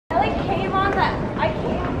out that I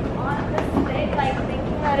came on this thing like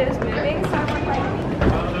thinking that it was moving, so I'm like.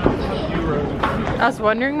 I was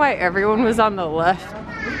wondering why everyone was on the left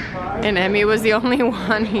and Emmy was the only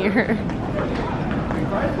one here.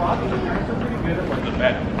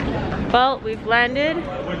 Well, we've landed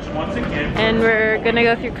and we're gonna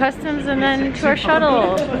go through customs and then to our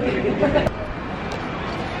shuttle.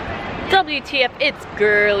 WTF, it's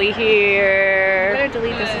girly here. I'm gonna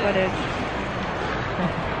delete this footage.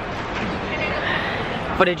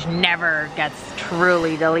 Footage never gets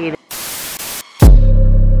truly deleted.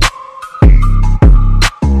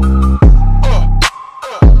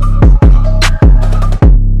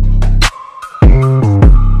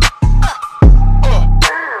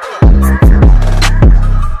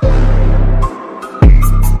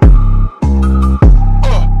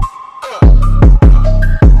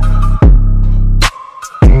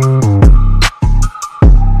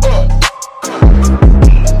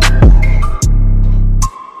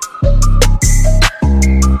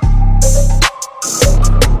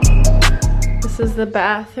 The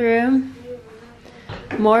bathroom.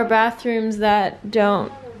 More bathrooms that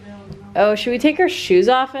don't. Oh, should we take our shoes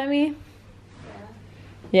off, Emmy?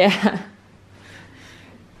 Yeah.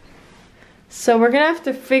 So we're gonna have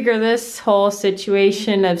to figure this whole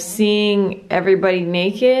situation of seeing everybody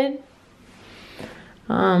naked.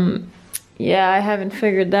 Yeah, I haven't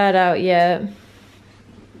figured that out yet.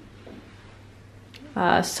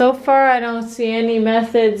 So far I don't see any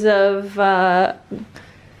methods of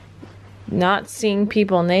not seeing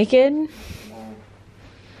people naked.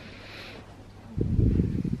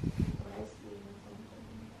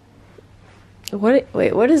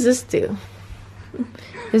 Wait, what does this do?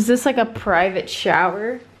 Is this like a private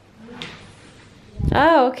shower?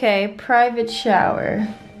 Oh, okay, private shower.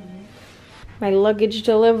 My luggage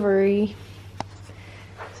delivery.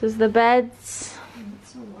 This is the beds.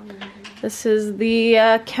 This is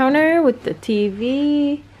the counter with the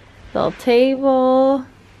TV, little table.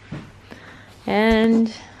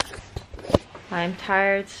 And I'm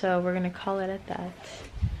tired, so we're gonna call it at that.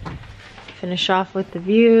 Finish off with the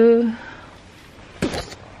view.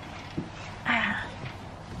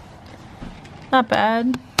 Not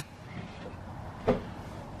bad.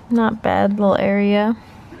 Not bad little area.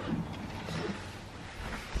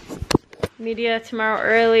 Media tomorrow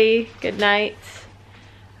early. Good night.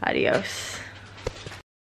 Adios.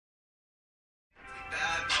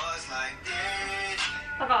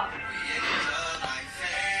 Fuck off.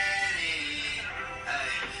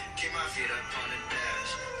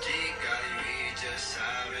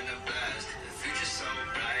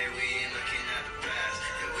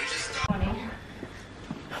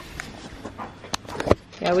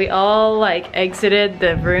 Yeah, we all like exited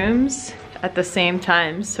the rooms at the same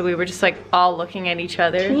time, so we were just like all looking at each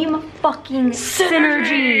other. Team of fucking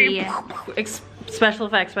synergy. Special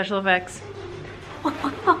effects, special effects.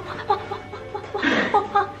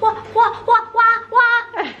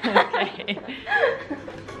 Okay.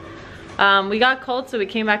 We got cold, so we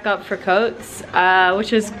came back up for coats,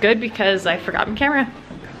 which is good because I forgot my camera.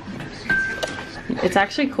 It's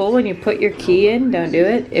actually cool when you put your key in, don't do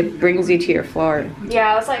it. It brings you to your floor.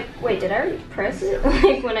 Yeah, I was like, wait, did I already press it?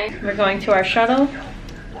 Like when I... We're going to our shuttle.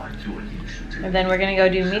 And then we're gonna go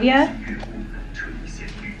do media.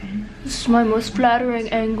 This is my most flattering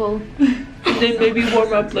angle. Then maybe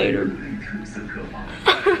warm up later.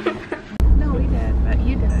 No, we did, but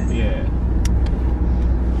you did it. Yeah.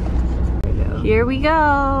 Here we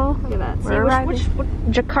go. Look at that. We're Which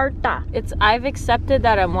Jakarta. I've accepted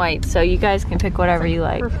that I'm white, so you guys can pick whatever you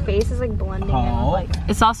like. Her face is like blending in. Like...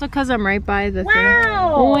 It's also because I'm right by the thing.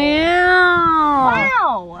 Wow!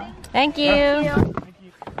 Wow! Wow! Thank you. Thank you.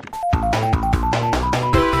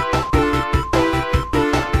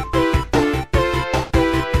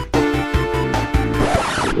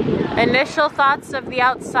 Initial thoughts of the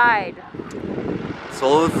outside. It's a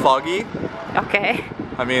little foggy. Okay.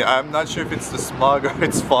 I mean, I'm not sure if it's the smog or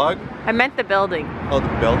it's fog. I meant the building. Oh, the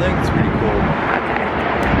building? It's pretty cool. Okay.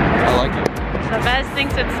 I like it. So Bez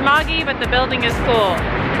thinks it's smoggy, but the building is cool.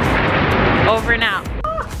 Over and out.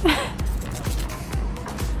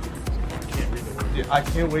 I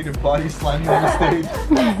can't wait to body slam you on the stage.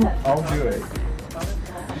 I'll do it.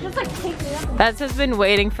 Just like take me up. Bez has been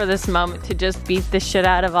waiting for this moment to just beat the shit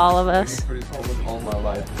out of all of us. For this moment all my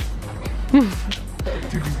life.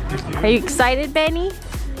 Are you excited, Benny?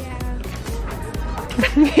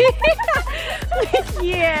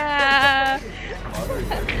 Yeah. Yeah.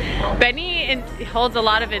 Benny holds a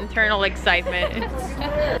lot of internal excitement.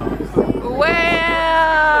 Wow,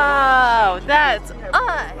 that's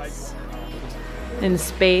us in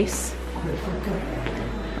space.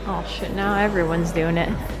 Oh shit, now everyone's doing it.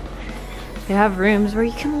 They have rooms where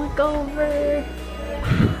you can look over.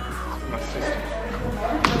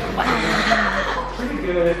 Wow. Pretty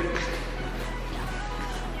good.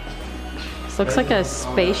 This looks like a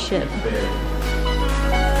spaceship.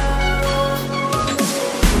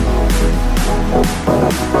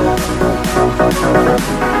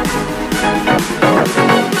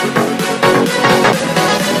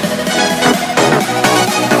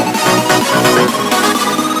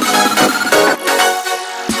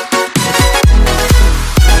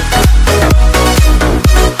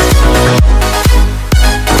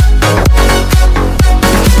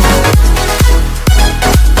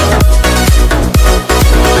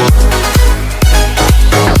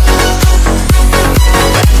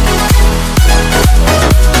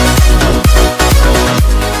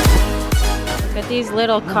 These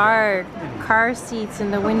little car seats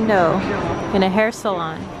in the window in a hair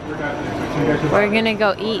salon. We're gonna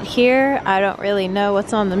go eat here. I don't really know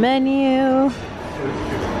what's on the menu.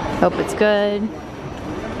 Hope it's good.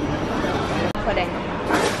 Pudding.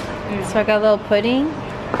 So I got a little pudding,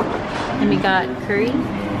 and we got curry.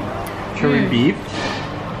 Curry beef.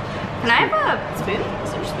 Can I have a spoon?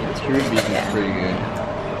 Is there spoons? Curry beef is pretty good.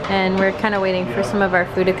 And we're kind of waiting for some of our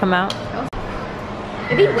food to come out.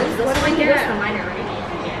 Maybe what's this one here? This one mine already.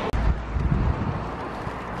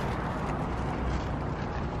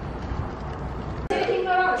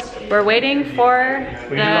 We're waiting for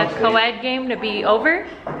the co-ed game to be over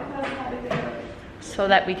so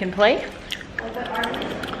that we can play.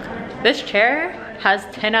 This chair has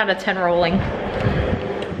 10 out of 10 rolling. 10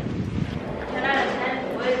 out of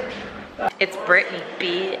 10 would. It's Brittany,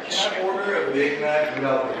 bitch. Order a Big Mac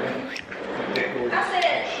without the rim. That's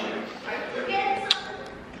it.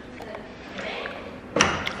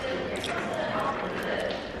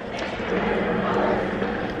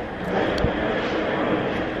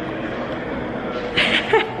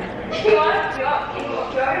 Do you want me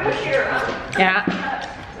to push your Yeah.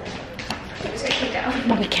 Just take it down.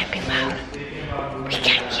 But we can't be loud. We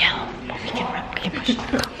can't yell. But we can run. We can push it.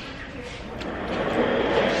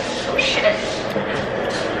 Oh shit.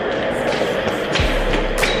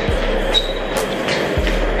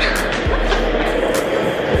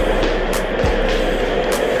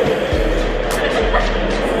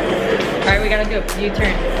 Alright, we gotta do a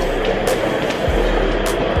U-turn.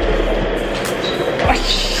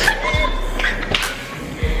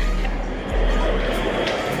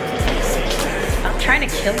 I'm trying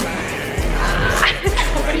to kill me.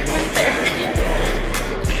 Somebody went there.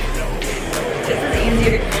 This is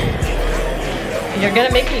easier. You're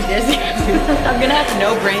gonna make me dizzy. I'm gonna have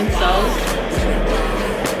no brain cells.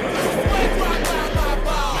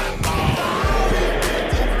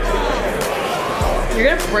 You're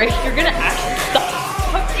gonna break. You're gonna actually stop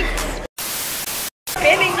fucking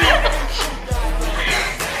spinning me.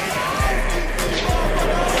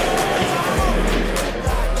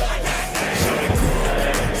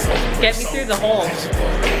 Get me through the hole.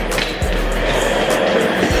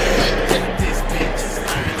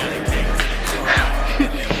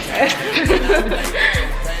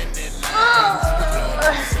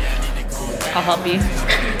 I'll help you.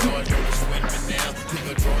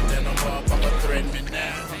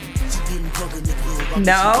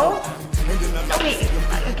 No? Oh wait,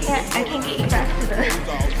 I can't get you back to the.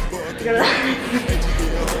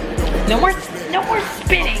 No more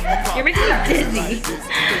spinning. You're making me dizzy.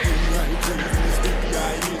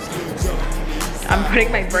 I'm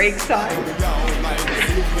putting my brakes on.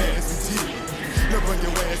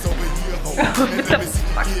 What the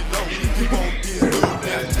fuck?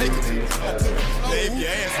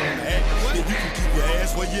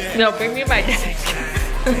 No, bring me my desk.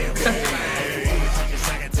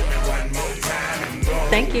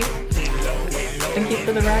 Thank you. Thank you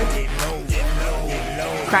for the ride.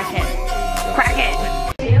 Crackhead. Crackhead.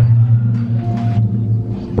 You're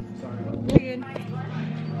good.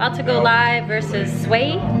 About to go live versus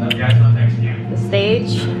Zowie. The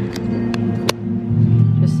stage.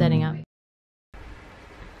 Just setting up.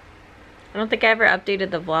 I don't think I ever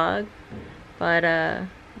updated the vlog, but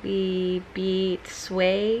we beat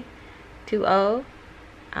Zowie 2-0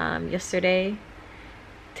 yesterday.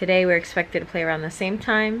 Today we're expected to play around the same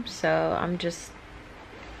time, so I'm just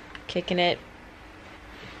kicking it.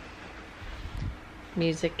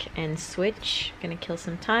 Music and Switch. Gonna kill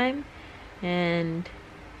some time. And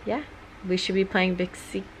yeah, we should be playing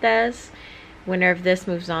Besiktas. Winner of this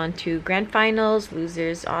moves on to grand finals,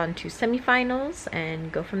 losers on to semifinals, and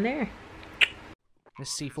go from there.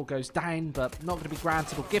 This C4 goes down, but not going to be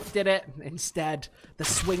granted or gifted it. Instead, the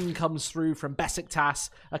swing comes through from Besiktas.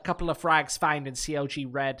 A couple of frags found in CLG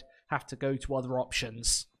red have to go to other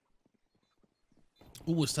options.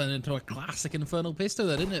 Ooh, it's turned into a classic Infernal Pistol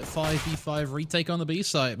there, didn't it? 5v5 retake on the B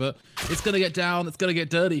site, but it's going to get down, it's going to get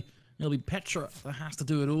dirty. It'll be Petra that has to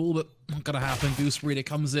do it all, but not going to happen. GooseBreeder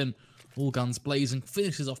comes in, all guns blazing,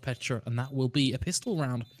 finishes off Petra, and that will be a pistol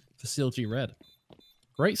round for CLG Red.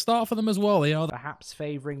 Great start for them as well. They are perhaps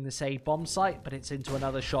favouring this A bomb site, but it's into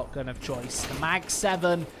another shotgun of choice. The Mag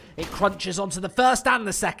 7, it crunches onto the first and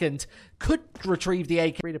the second. Could retrieve the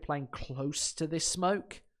AK. GooseBreeder playing close to this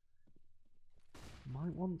smoke.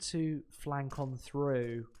 Might want to flank on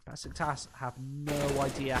through. Besiktas have no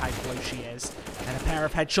idea how close she is. And a pair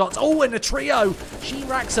of headshots. Oh, and a trio. She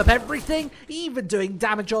racks up everything, even doing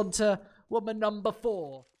damage onto woman number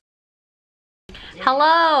 4.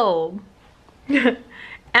 Hello.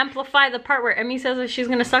 Amplify the part where Emmy says that she's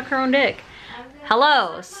gonna suck her own dick.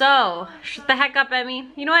 Hello. So, shut the heck up, Emmy.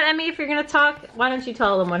 You know what, Emmy? If you're gonna talk, why don't you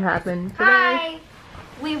tell them what happened today? Hi.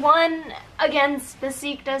 We won against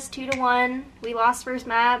Besiktas 2-1. We lost first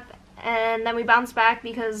map, and then we bounced back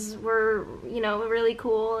because we're, you know, really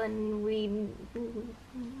cool, and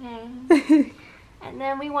and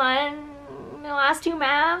then we won the last 2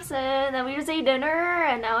 maps, and then we just ate dinner,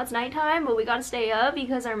 and now it's nighttime, but we gotta stay up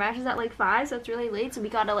because our match is at like 5, so it's really late, so we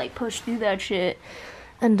gotta like push through that shit.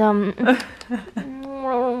 And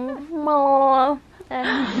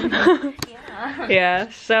Yeah,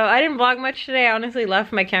 so I didn't vlog much today. I honestly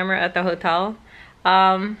left my camera at the hotel.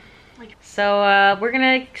 So we're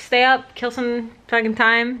gonna stay up, kill some fucking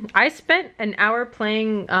time. I spent an hour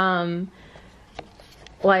playing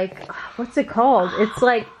like, what's it called?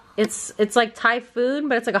 It's like Thai food,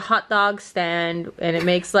 but it's like a hot dog stand, and it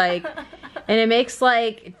makes like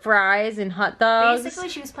fries and hot dogs. Basically,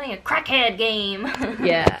 she was playing a crackhead game.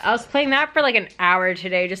 Yeah, I was playing that for like an hour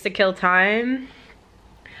today just to kill time.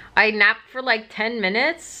 I napped for like 10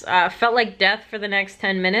 minutes, felt like death for the next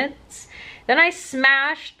 10 minutes. Then I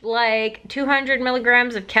smashed like 200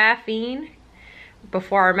 milligrams of caffeine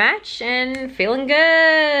before our match and feeling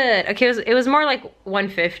good. Okay, it was more like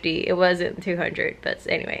 150. It wasn't 200, but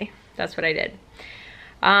anyway, that's what I did.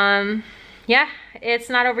 Yeah, it's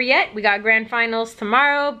not over yet. We got grand finals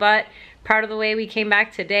tomorrow, but proud of the way we came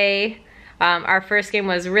back today. Our first game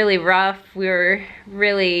was really rough. We were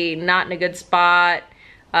really not in a good spot.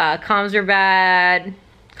 Comms were bad.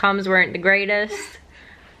 Comms weren't the greatest.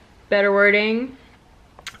 Better wording.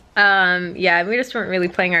 Yeah, we just weren't really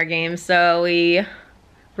playing our game, so we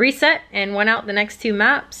reset and went out the next 2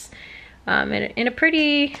 maps. In a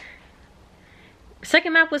pretty...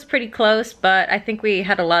 Second map was pretty close, but I think we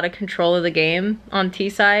had a lot of control of the game on T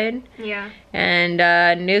side. Yeah. And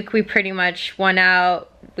Nuke, we pretty much won out.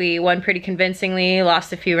 We won pretty convincingly,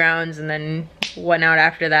 lost a few rounds, and then won out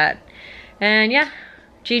after that. And yeah,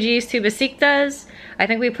 GG's to Besiktas. I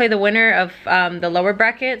think we play the winner of the lower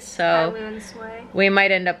brackets, so we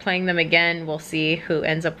might end up playing them again. We'll see who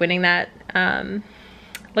ends up winning that.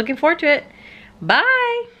 Looking forward to it.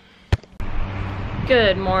 Bye!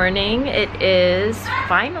 Good morning. It is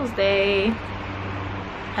finals day.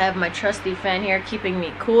 I have my trusty fan here keeping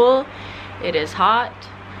me cool. It is hot.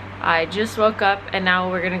 I just woke up and now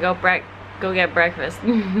we're gonna go get breakfast.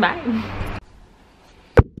 Bye.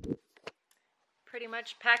 Pretty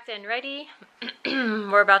much packed and ready.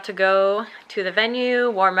 We're about to go to the venue,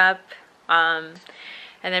 warm up, and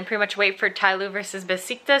then pretty much wait for Tyloo versus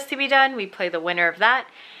Besiktas to be done. We play the winner of that.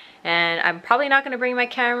 And I'm probably not gonna bring my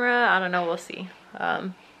camera. I don't know, we'll see.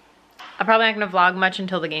 I'm probably not gonna vlog much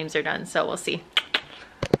until the games are done, so we'll see.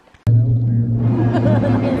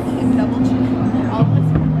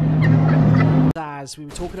 As we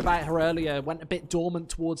were talking about her earlier, went a bit dormant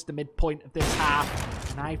towards the midpoint of this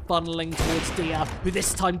half. Now funneling towards Dia, who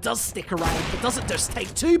this time does stick around, but doesn't just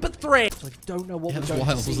take 2 but 3. So I don't know what we're going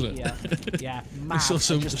to see here. Yeah, mad. We saw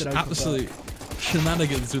some just absolute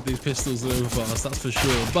shenanigans with these pistols over fast, that's for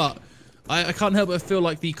sure. But I can't help but feel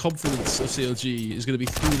like the confidence of CLG is going to be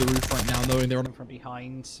through the roof right now, knowing they're on from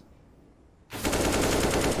behind.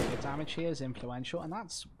 The damage here is influential, and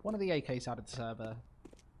that's one of the AKs out of the server.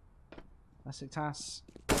 Besiktas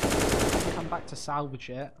come back to salvage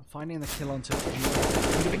it. Finding the kill onto Julia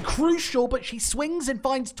would have been crucial, but she swings and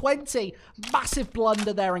finds 20. Massive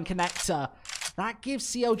blunder there in connector. That gives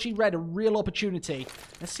CLG Red a real opportunity.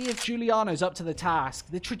 Let's see if Giuliano's up to the task.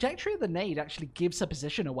 The trajectory of the nade actually gives her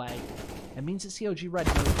position away. It means that CLG Red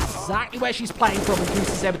knows exactly where she's playing from, and Goose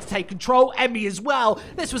is able to take control. Emmy as well.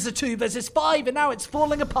 This was a 2 versus 5, and now it's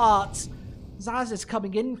falling apart. Zaz is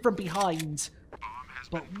coming in from behind.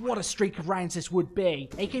 But what a streak of rounds this would be.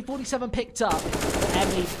 AK-47 picked up.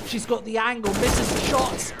 Emmy, she's got the angle, misses the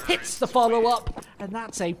shots, hits the follow-up, and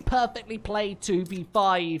that's a perfectly played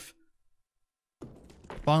 2v5.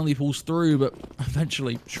 finally pulls through, but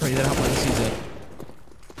eventually traded out by the Caesar.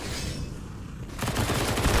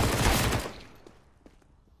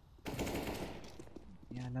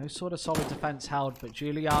 No sort of solid defense held, but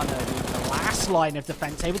Giuliano, the last line of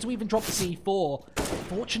defense, able to even drop the C4,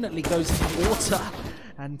 fortunately goes into water,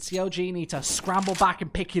 and CLG need to scramble back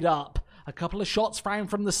and pick it up. A couple of shots found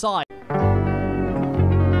from the side.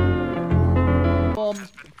 4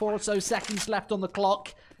 or so seconds left on the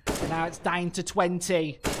clock, and now it's down to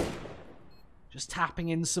 20. Just tapping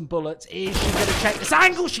in some bullets. Is she going to check this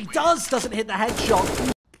angle? She does! Doesn't hit the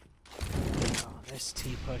headshot. Oh, this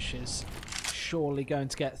T-push is surely going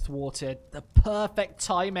to get thwarted. The perfect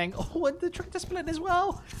timing. Oh, and the tractor split as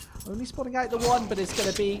well. Only spotting out the one, but it's going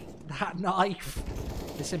to be that knife.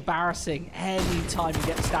 It's embarrassing any time you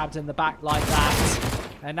get stabbed in the back like that.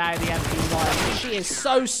 And now the MP line. She is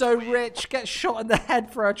so rich. Gets shot in the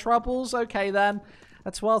head for her troubles. Okay, then.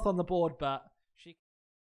 A 12th on the board, but she...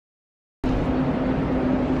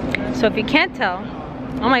 So if you can't tell,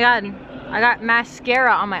 oh my god, I got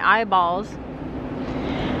mascara on my eyeballs.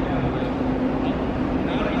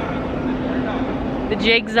 The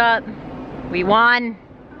jig's up. We won.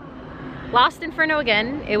 Lost Inferno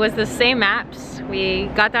again. It was the same maps. We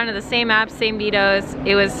got down to the same maps, same vetoes.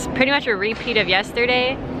 It was pretty much a repeat of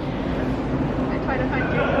yesterday. I tried to find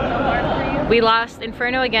so hard for you. We lost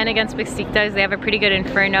Inferno again against Besiktas. They have a pretty good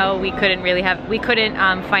Inferno. We couldn't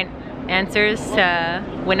find answers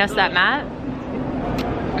to win us that map.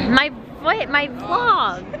 My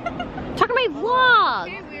vlog. Talking my vlog.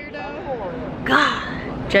 Hey, weirdo.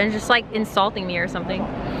 God, Jen's just like insulting me or something.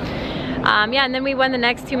 Yeah, and then we won the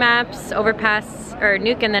next 2 maps, Overpass, or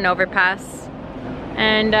Nuke and then Overpass.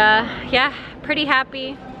 And yeah, pretty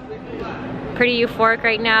happy, pretty euphoric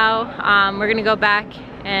right now. We're gonna go back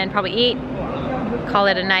and probably eat, call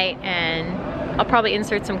it a night, and I'll probably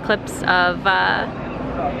insert some clips of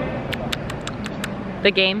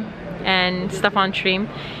the game and stuff on stream.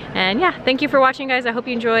 And yeah, thank you for watching, guys. I hope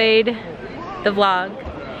you enjoyed the vlog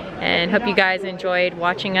and hope you guys enjoyed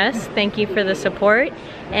watching us. Thank you for the support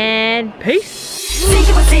and peace.